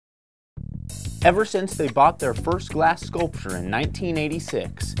Ever since they bought their first glass sculpture in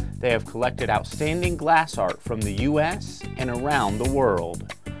 1986, they have collected outstanding glass art from the U.S. and around the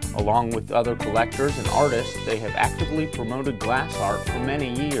world. Along with other collectors and artists, they have actively promoted glass art for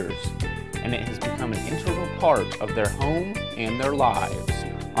many years, and it has become an integral part of their home and their lives.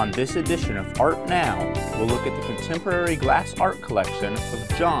 On this edition of Art Now, we'll look at the contemporary glass art collection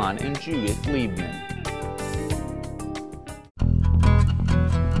of Jon and Judith Liebman.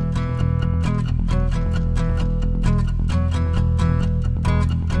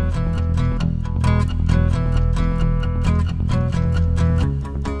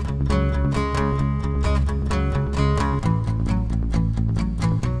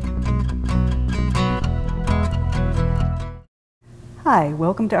 Hi,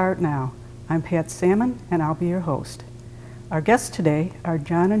 welcome to Art Now. I'm Pat Sammann, and I'll be your host. Our guests today are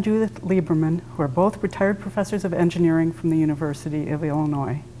Jon and Judith Liebman, who are both retired professors of engineering from the University of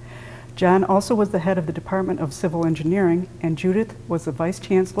Illinois. Jon also was the head of the Department of Civil Engineering, and Judith was the Vice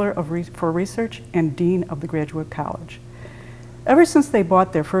Chancellor for Research and Dean of the Graduate College. Ever since they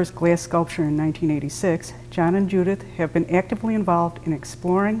bought their first glass sculpture in 1986, Jon and Judith have been actively involved in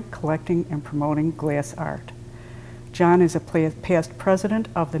exploring, collecting, and promoting glass art. Jon is a past president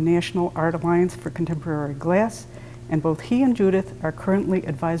of the National Art Alliance for Contemporary Glass, and both he and Judith are currently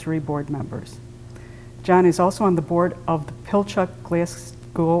advisory board members. Jon is also on the board of the Pilchuck Glass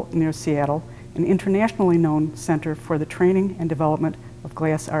School near Seattle, an internationally known center for the training and development of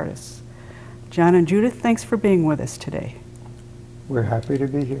glass artists. Jon and Judith, thanks for being with us today. We're happy to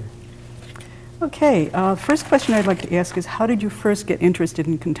be here. Okay, first question I'd like to ask is, how did you first get interested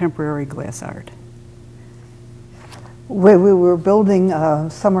in contemporary glass art? We were building a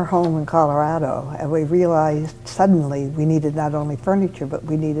summer home in Colorado, and we realized suddenly we needed not only furniture, but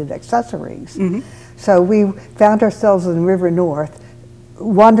we needed accessories. Mm-hmm. So we found ourselves in River North,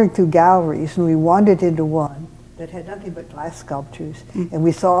 wandering through galleries, and we wandered into one that had nothing but glass sculptures. Mm-hmm. And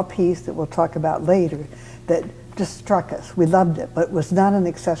we saw a piece that we'll talk about later that just struck us. We loved it, but it was not an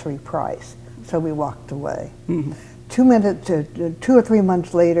accessory price, so we walked away. Mm-hmm. 2 or 3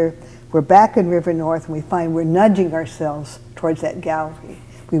 months later, we're back in River North, and we find we're nudging ourselves towards that gallery.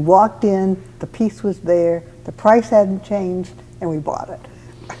 We walked in, the piece was there, the price hadn't changed, and we bought it.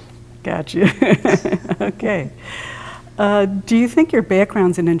 Gotcha. Okay. Do you think your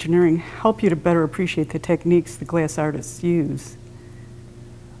backgrounds in engineering help you to better appreciate the techniques the glass artists use?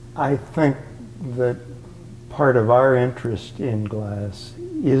 I think that part of our interest in glass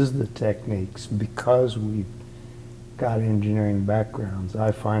is the techniques because we've got engineering backgrounds.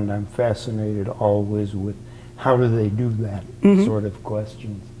 I find I'm fascinated always with how do they do that sort of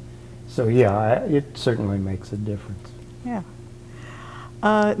questions. So yeah, it certainly makes a difference. Yeah.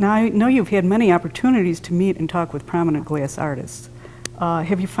 Now I know you've had many opportunities to meet and talk with prominent glass artists.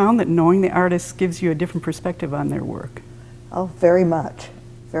 Have you found that knowing the artists gives you a different perspective on their work? Oh, very much,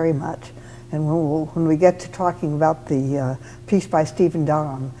 very much. And when we get to talking about the piece by Stephen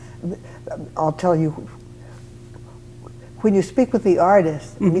Dom, I'll tell you, when you speak with the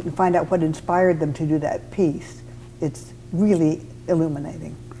artist and you can find out what inspired them to do that piece, it's really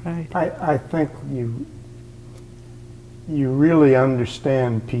illuminating. Right. I think you really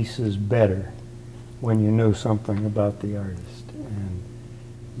understand pieces better when you know something about the artist, and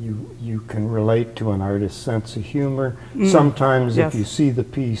you can relate to an artist's sense of humor. Sometimes if you see the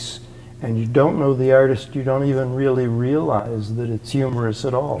piece and you don't know the artist, you don't even really realize that it's humorous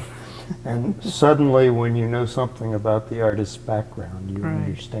at all. And suddenly, when you know something about the artist's background, you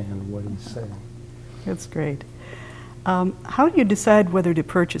understand what he's saying. That's great. How do you decide whether to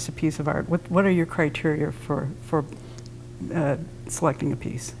purchase a piece of art? What are your criteria for selecting a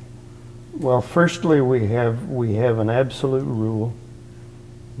piece? Well, firstly, we have an absolute rule,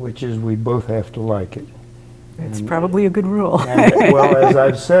 which is we both have to like it. It's probably a good rule. And, well, as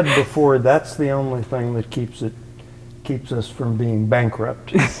I've said before, that's the only thing that keeps us from being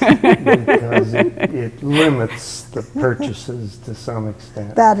bankrupt, because it limits the purchases to some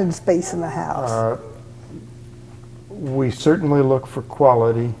extent. That and space in the house. We certainly look for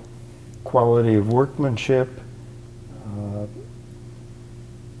quality of workmanship.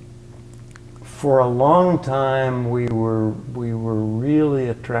 For a long time, we were really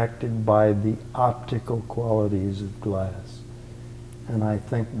attracted by the optical qualities of glass, and I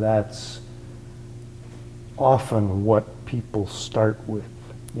think that's often what people start with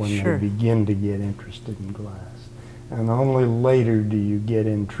when they begin to get interested in glass. And only later do you get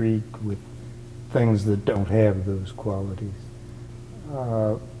intrigued with things that don't have those qualities.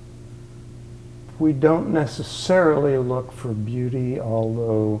 We don't necessarily look for beauty,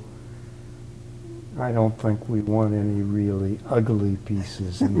 although I don't think we want any really ugly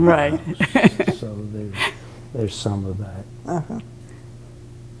pieces in the Right. house. So there's some of that. Uh-huh.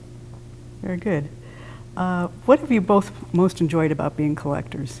 Very good. What have you both most enjoyed about being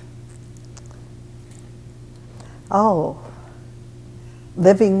collectors? Oh,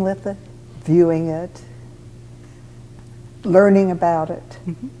 living with it, viewing it, learning about it,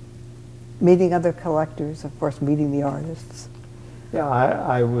 meeting other collectors, of course, meeting the artists. Yeah,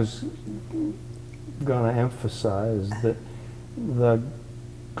 I was going to emphasize that the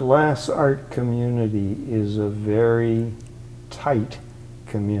glass art community is a very tight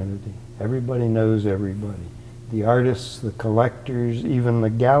community. Everybody knows everybody. The artists, the collectors, even the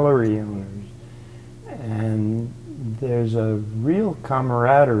gallery owners. And there's a real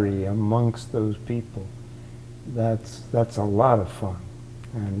camaraderie amongst those people. That's a lot of fun,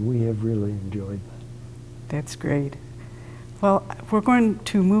 and we have really enjoyed that. That's great. Well, we're going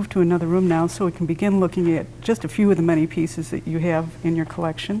to move to another room now so we can begin looking at just a few of the many pieces that you have in your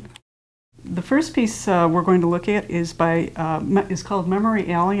collection. The first piece we're going to look at is called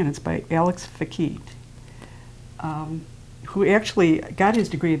Memory Alley, and it's by Alex Fakit, who actually got his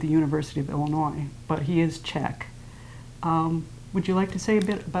degree at the University of Illinois, but he is Czech. Would you like to say a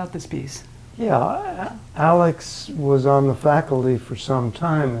bit about this piece? Yeah, Alex was on the faculty for some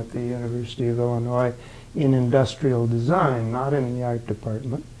time at the University of Illinois in industrial design, not in the art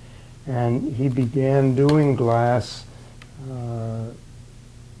department. And he began doing glass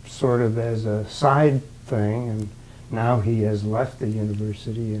sort of as a side thing, and now he has left the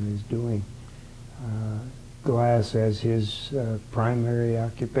university and is doing glass as his primary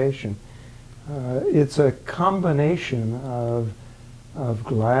occupation. It's a combination of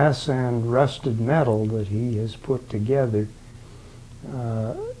glass and rusted metal that he has put together,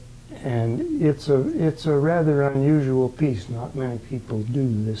 and it's a rather unusual piece. Not many people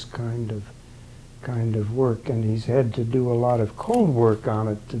do this kind of work, and he's had to do a lot of cold work on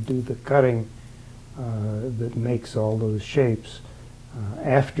it to do the cutting that makes all those shapes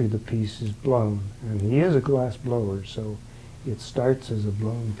after the piece is blown. And he is a glass blower, so it starts as a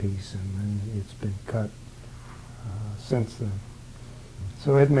blown piece and then it's been cut since then.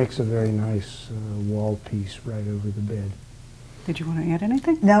 So it makes a very nice wall piece right over the bed. Did you want to add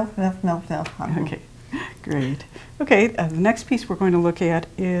anything? No. Okay, great. Okay, the next piece we're going to look at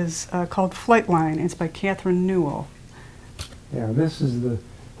is called Flightline. It's by Catherine Newell. Yeah, this is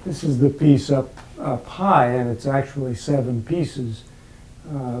the piece up high, and it's actually 7 pieces.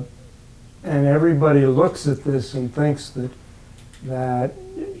 And everybody looks at this and thinks that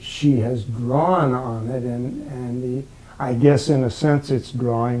she has drawn on it, and I guess in a sense it's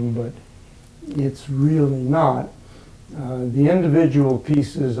drawing, but it's really not. The individual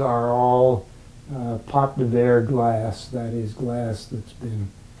pieces are all pot de verre glass, that is glass that's been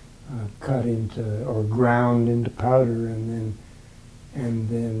cut into or ground into powder and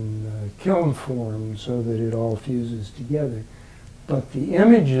then kiln formed so that it all fuses together. But the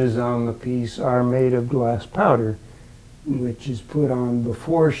images on the piece are made of glass powder, which is put on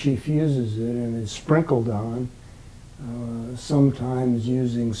before she fuses it and is sprinkled on, sometimes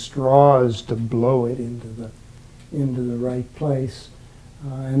using straws to blow it into the right place,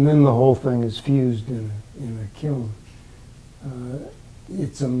 and then the whole thing is fused in a kiln.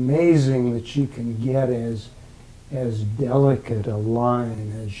 It's amazing that she can get as delicate a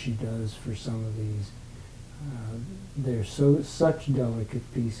line as she does for some of these. They're such delicate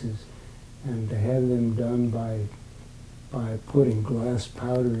pieces, and to have them done by putting glass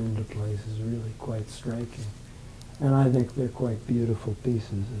powder into place is really quite striking. And I think they're quite beautiful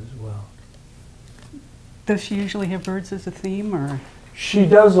pieces as well. Does she usually have birds as a theme, or? She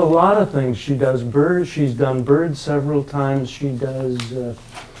does a lot of things. She does birds. She's done birds several times. She's done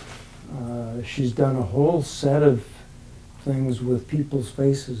a whole set of things with people's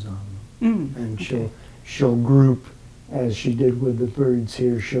faces on them. And okay. she'll group, as she did with the birds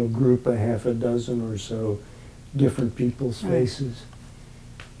here, she'll group a half a dozen or so different people's faces.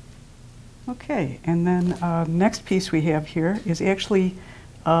 Okay, and then next piece we have here is actually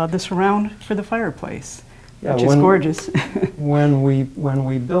the surround for the fireplace, which is gorgeous. when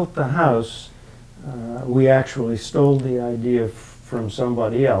we built the house, we actually stole the idea from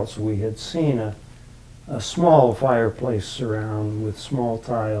somebody else. We had seen a small fireplace surround with small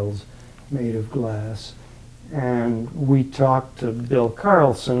tiles made of glass, and we talked to Bill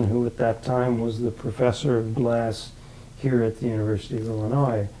Carlson, who at that time was the professor of glass here at the University of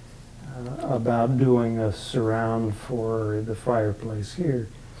Illinois, about doing a surround for the fireplace here.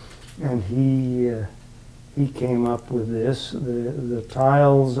 And he came up with this. The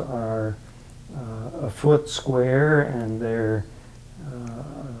tiles are a foot square, and they're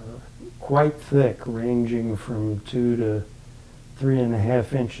quite thick, ranging from 2 to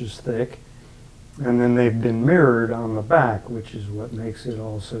 3.5 inches thick. And then they've been mirrored on the back, which is what makes it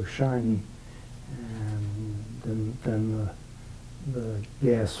all so shiny. And then the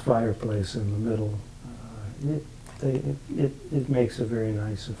gas fireplace in the middle. It makes a very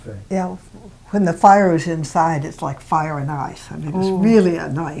nice effect. Yeah, when the fire is inside, it's like fire and ice. I mean, it's really a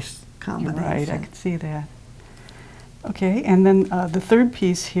nice combination. Right, I can see that. Okay, and then the third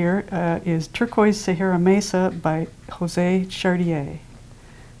piece here is Turquoise Sahara Mesa by Jose Chartier.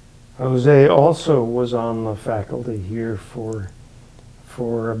 Jose also was on the faculty here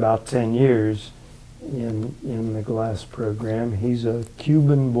for about 10 years in the glass program. He's a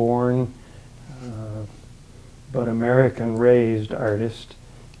Cuban-born but American-raised artist,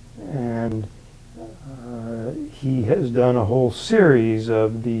 and he has done a whole series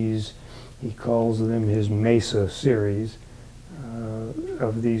of these, he calls them his Mesa series,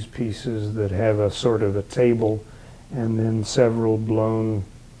 of these pieces that have a sort of a table and then several blown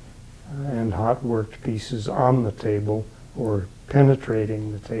and hot worked pieces on the table or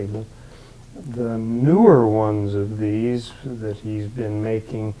penetrating the table. The newer ones of these that he's been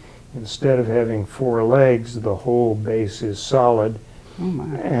making, instead of having 4 legs, the whole base is solid. Oh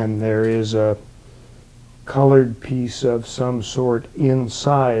my. And there is a colored piece of some sort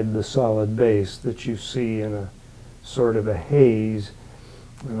inside the solid base that you see in a sort of a haze.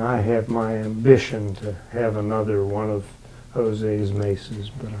 And I have my ambition to have another one of Jose's mesas,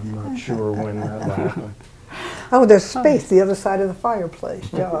 but I'm not sure when that'll happen. Oh, there's space the other side of the fireplace,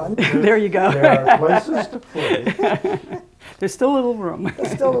 John. There you go. There are places to play. There's still a little room.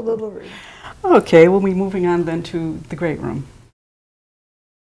 There's still a little room. Okay, we'll be moving on then to the great room.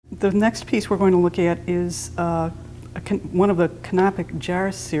 The next piece we're going to look at is one of the canopic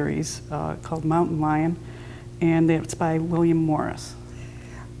jar series called Mountain Lion, and it's by William Morris.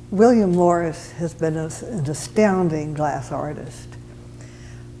 William Morris has been an astounding glass artist.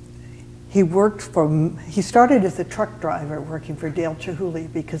 He started as a truck driver working for Dale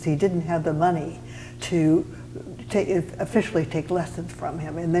Chihuly because he didn't have the money to officially take lessons from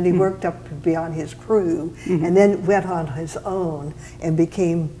him. And then he worked up to be on his crew, and then went on his own and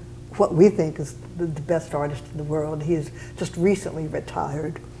became what we think is the best artist in the world. He is just recently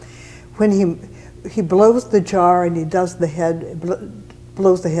retired. When he blows the jar and he does the head,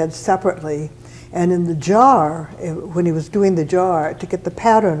 blows the head separately, and in the jar, when he was doing the jar, to get the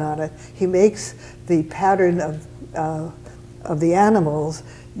pattern on it, he makes the pattern of the animals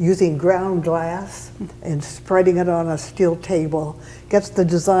using ground glass and spreading it on a steel table, gets the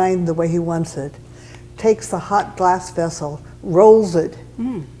design the way he wants it, takes the hot glass vessel, rolls it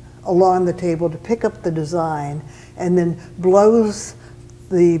along the table to pick up the design, and then blows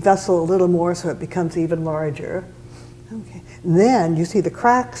the vessel a little more so it becomes even larger. Okay. Then you see the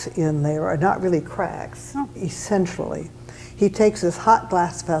cracks in there are not really cracks, essentially. He takes this hot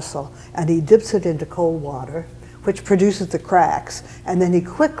glass vessel and he dips it into cold water, which produces the cracks, and then he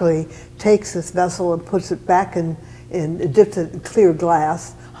quickly takes this vessel and puts it back dips it in clear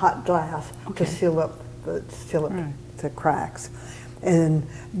glass, hot glass, to seal up the cracks. And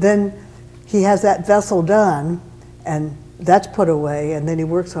then he has that vessel done, and that's put away, and then he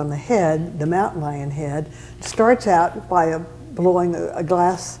works on the head, the mountain lion head. Starts out by blowing a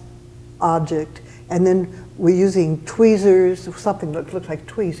glass object, and then we're using tweezers, something that looks like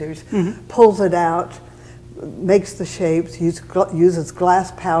tweezers, pulls it out, makes the shapes, uses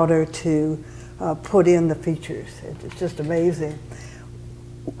glass powder to put in the features. It's just amazing.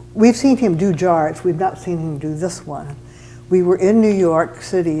 We've seen him do jars, we've not seen him do this one. We were in New York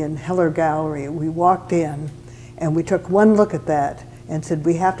City in Heller Gallery. We walked in and we took one look at that and said,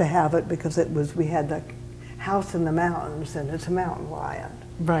 we have to have it because we had the house in the mountains and it's a mountain lion.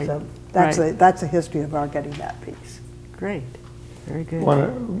 Right. So that's a history of our getting that piece. Great. Very good.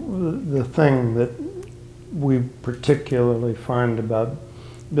 The thing that we particularly find about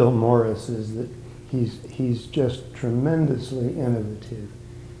Bill Morris is that he's just tremendously innovative.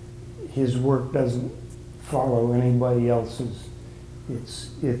 His work doesn't follow anybody else's.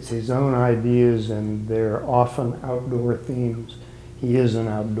 It's his own ideas, and they're often outdoor themes. He is an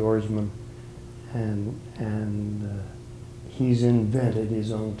outdoorsman, and he's invented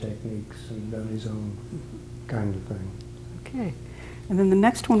his own techniques and done his own kind of thing. Okay. And then the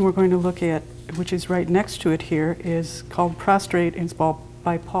next one we're going to look at, which is right next to it here, is called Prostrate, and it's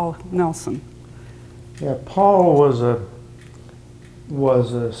by Paul Nelson. Yeah, Paul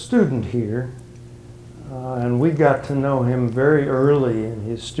was a student here, and we got to know him very early in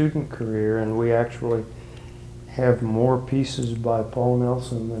his student career, and we actually have more pieces by Paul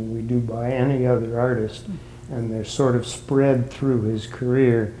Nelson than we do by any other artist, and they're sort of spread through his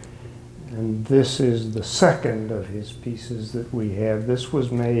career. And this is the second of his pieces that we have. This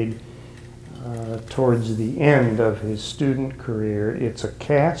was made towards the end of his student career. It's a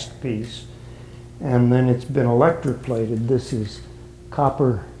cast piece, and then it's been electroplated. This is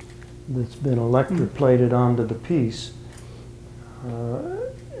copper that's been electroplated onto the piece.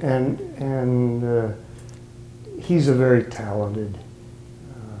 And he's a very talented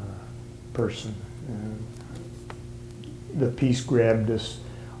person. The piece grabbed us,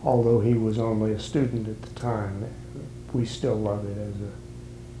 although he was only a student at the time. We still love it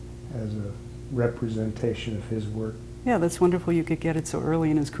as a representation of his work. Yeah, that's wonderful you could get it so early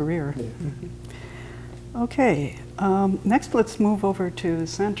in his career. Yeah. Okay, next let's move over to the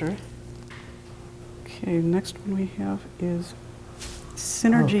center. Okay, next one we have is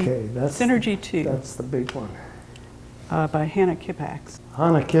Synergy, Okay, Synergy 2 That's the big one. by Hannah Kippax.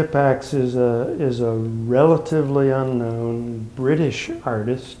 Hannah Kippax is a relatively unknown British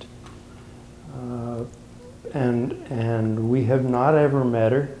artist, and we have not ever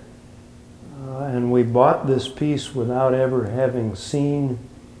met her. And we bought this piece without ever having seen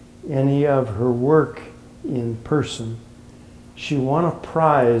any of her work in person. She won a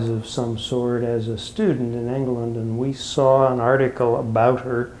prize of some sort as a student in England, and we saw an article about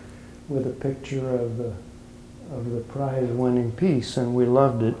her with a picture of the prize-winning piece, and we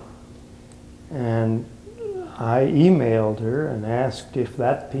loved it. And I emailed her and asked if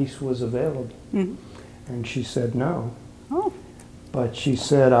that piece was available. Mm-hmm. And she said no. Oh. But she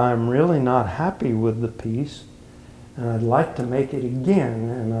said, I'm really not happy with the piece, and I'd like to make it again,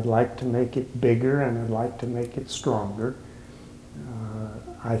 and I'd like to make it bigger, and I'd like to make it stronger.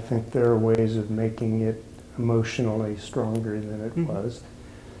 I think there are ways of making it emotionally stronger than it was.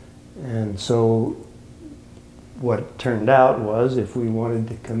 And so what it turned out was if we wanted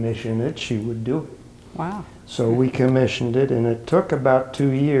to commission it, she would do it. Wow. So we commissioned it, and it took about 2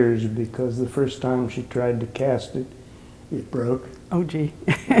 years because the first time she tried to cast it, it broke. Oh, gee.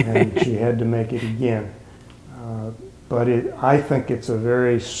 And she had to make it again. But I think it's a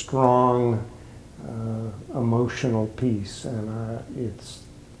very strong, emotional piece, and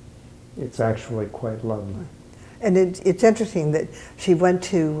it's actually quite lovely. And it's interesting that she went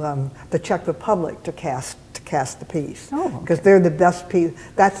to the Czech Republic to cast the piece. Oh, okay. Because they're the best piece.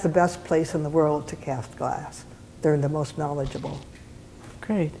 That's the best place in the world to cast glass. They're the most knowledgeable.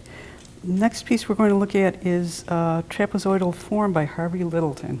 Great. Next piece we're going to look at is Trapezoidal Form by Harvey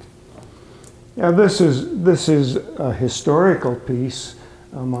Littleton. Yeah, this is a historical piece,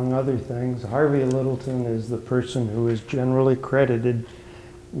 among other things. Harvey Littleton is the person who is generally credited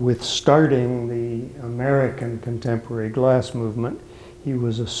with starting the American contemporary glass movement. He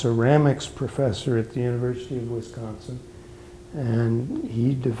was a ceramics professor at the University of Wisconsin, and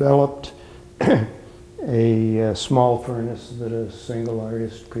he developed a small furnace that a single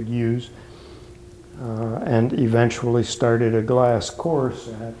artist could use, and eventually started a glass course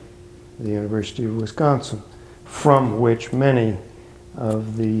at the University of Wisconsin, from which many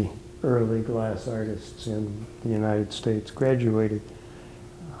of the early glass artists in the United States graduated.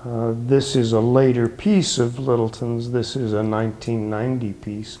 This is a later piece of Littleton's. This is a 1990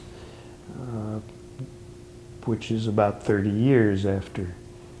 piece, which is about 30 years after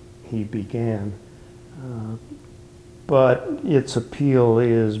he began. But its appeal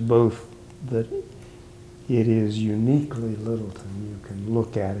is both that it is uniquely Littleton. You can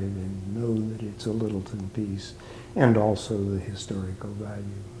look at it and know that it's a Littleton piece, and also the historical value.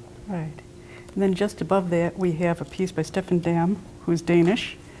 Right. And then just above that we have a piece by Stefan Dam, who's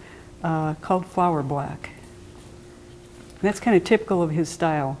Danish, called Flower Black. And that's kind of typical of his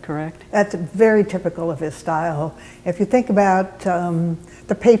style, correct? That's very typical of his style. If you think about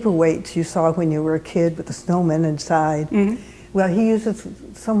the paperweights you saw when you were a kid with the snowman inside, well, he uses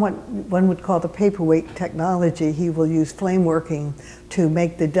somewhat one would call the paperweight technology. He will use flame working to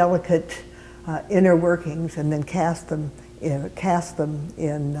make the delicate inner workings and then cast them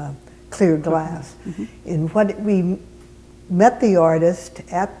in clear glass. And what we met the artist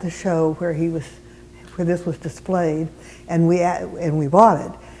at the show where this was displayed, and we bought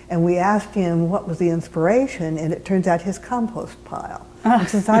it. And we asked him what was the inspiration, and it turns out his compost pile. And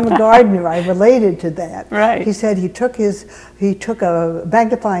since I'm a gardener, I related to that. Right. He said he took a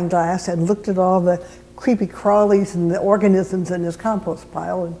magnifying glass and looked at all the creepy crawlies and the organisms in his compost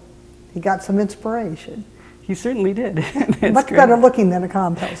pile, and he got some inspiration. He certainly did. Much better looking than a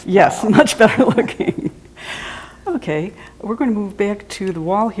compost pile. Yes, much better looking. Okay, we're going to move back to the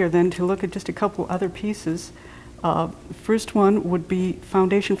wall here then to look at just a couple other pieces. The first one would be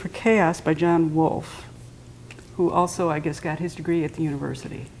Foundation for Chaos by John Wolfe, who also, I guess, got his degree at the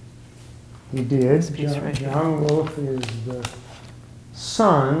university. He did. This piece right here. John Wolfe is the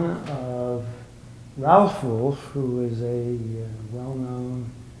son of Ralph Wolf, who is a well-known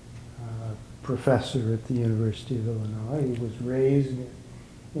professor at the University of Illinois. He was raised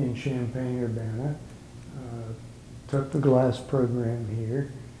in Champaign-Urbana, took the glass program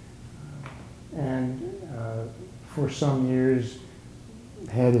here, and for some years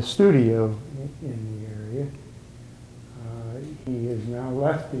had a studio in the area. He has now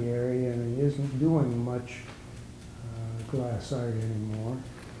left the area and he isn't doing much glass art anymore.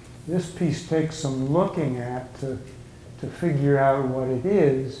 This piece takes some looking at to figure out what it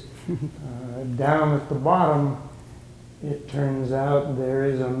is. Down at the bottom, it turns out there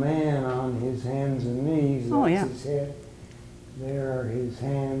is a man on his hands and knees. That's Oh, yeah. his head. There are his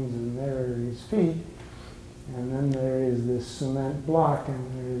hands and there are his feet. And then there is this cement block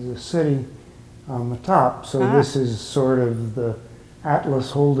and there is a city on the top. So this is sort of the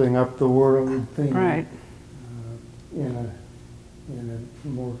Atlas holding up the world theme. Right. In a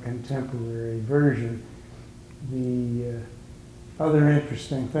more contemporary version. The other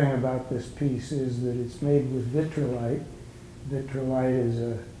interesting thing about this piece is that it's made with vitrolite.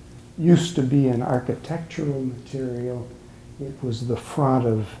 Vitrolite used to be an architectural material. It was the front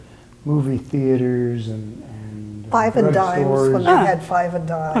of movie theaters and Five and dimes, drugstores. when they had five and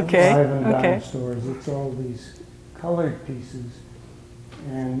dimes. Okay. Five and dime stores. It's all these colored pieces.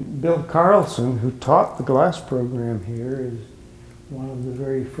 And Bill Carlson, who taught the glass program here, is one of the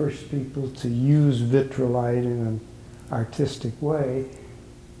very first people to use vitrolite in an artistic way,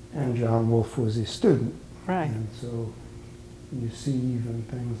 and John Wolf was his student. Right. And so you see even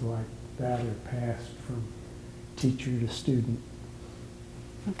things like that are passed from teacher to student.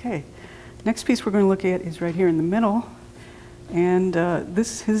 Okay. Next piece we're going to look at is right here in the middle. And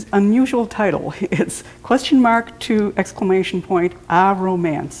this is his unusual title. It's !2! A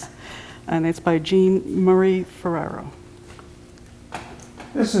Romance. And it's by Jean Marie Ferraro.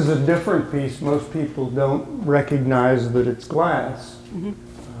 This is a different piece. Most people don't recognize that it's glass,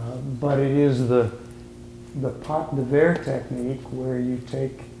 but it is the pot de verre technique where you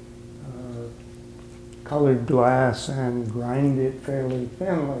take colored glass and grind it fairly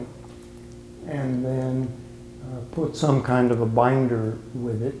thinly and then put some kind of a binder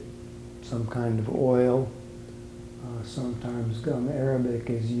with it, some kind of oil, sometimes gum arabic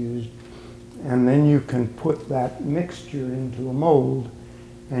is used, and then you can put that mixture into a mold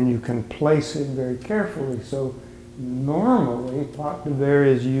and you can place it very carefully. So normally pot de verre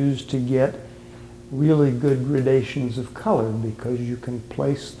is used to get really good gradations of color because you can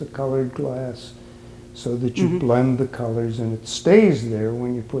place the colored glass so that you blend the colors and it stays there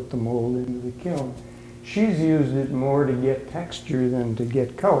when you put the mold into the kiln. She's used it more to get texture than to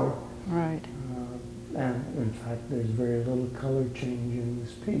get color. Right. And in fact, there's very little color change in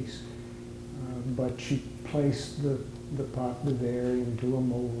this piece. But she placed the pot de verre into a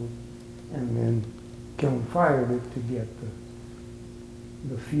mold and then kiln fired it to get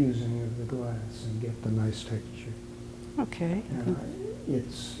the fusing of the glass and get the nice texture. Okay. And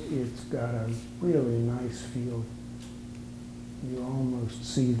it's got a really nice feel. You almost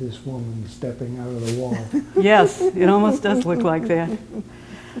see this woman stepping out of the wall. Yes, it almost does look like that.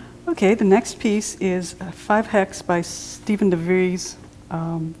 Okay, the next piece is 5 Hex by Stephen DeVries.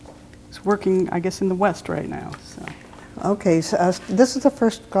 He's working, I guess, in the West right now. So. Okay, so this is the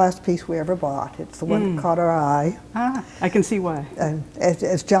first glass piece we ever bought. It's the one that caught our eye. Ah, I can see why. And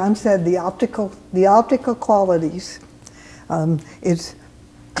as John said, the optical qualities. It's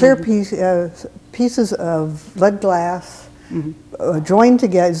clear pieces of lead glass joined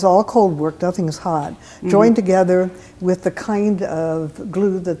together. It's all cold work, nothing is hot. Joined together with the kind of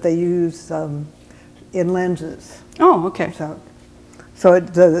glue that they use in lenses. Oh, okay. So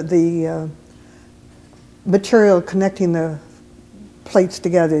the material connecting the plates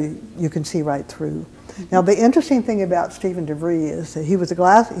together, you can see right through. Now, the interesting thing about Stephen DeVries is that he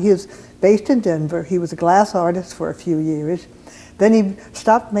was based in Denver. He was a glass artist for a few years. Then he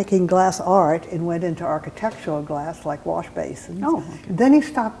stopped making glass art and went into architectural glass, like wash basins. Oh, okay. Then he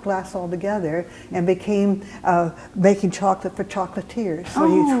stopped glass altogether and became making chocolate for chocolatiers. So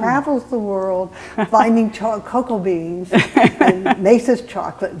he travels the world finding cocoa beans and makes his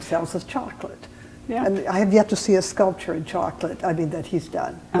chocolate and sells his chocolate. Yeah. And I have yet to see a sculpture in chocolate, that he's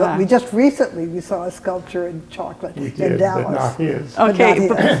done. But we just recently saw a sculpture in chocolate in Dallas. But not his. Okay,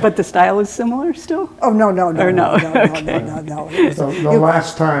 but the style is similar still? Oh, no. Or no? So the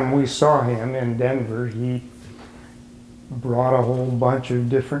last time we saw him in Denver, he brought a whole bunch of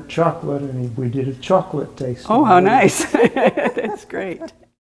different chocolate and we did a chocolate tasting. Oh, how nice. That's great.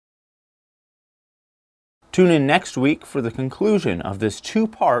 Tune in next week for the conclusion of this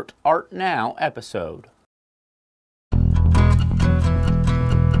 2-part Art Now episode.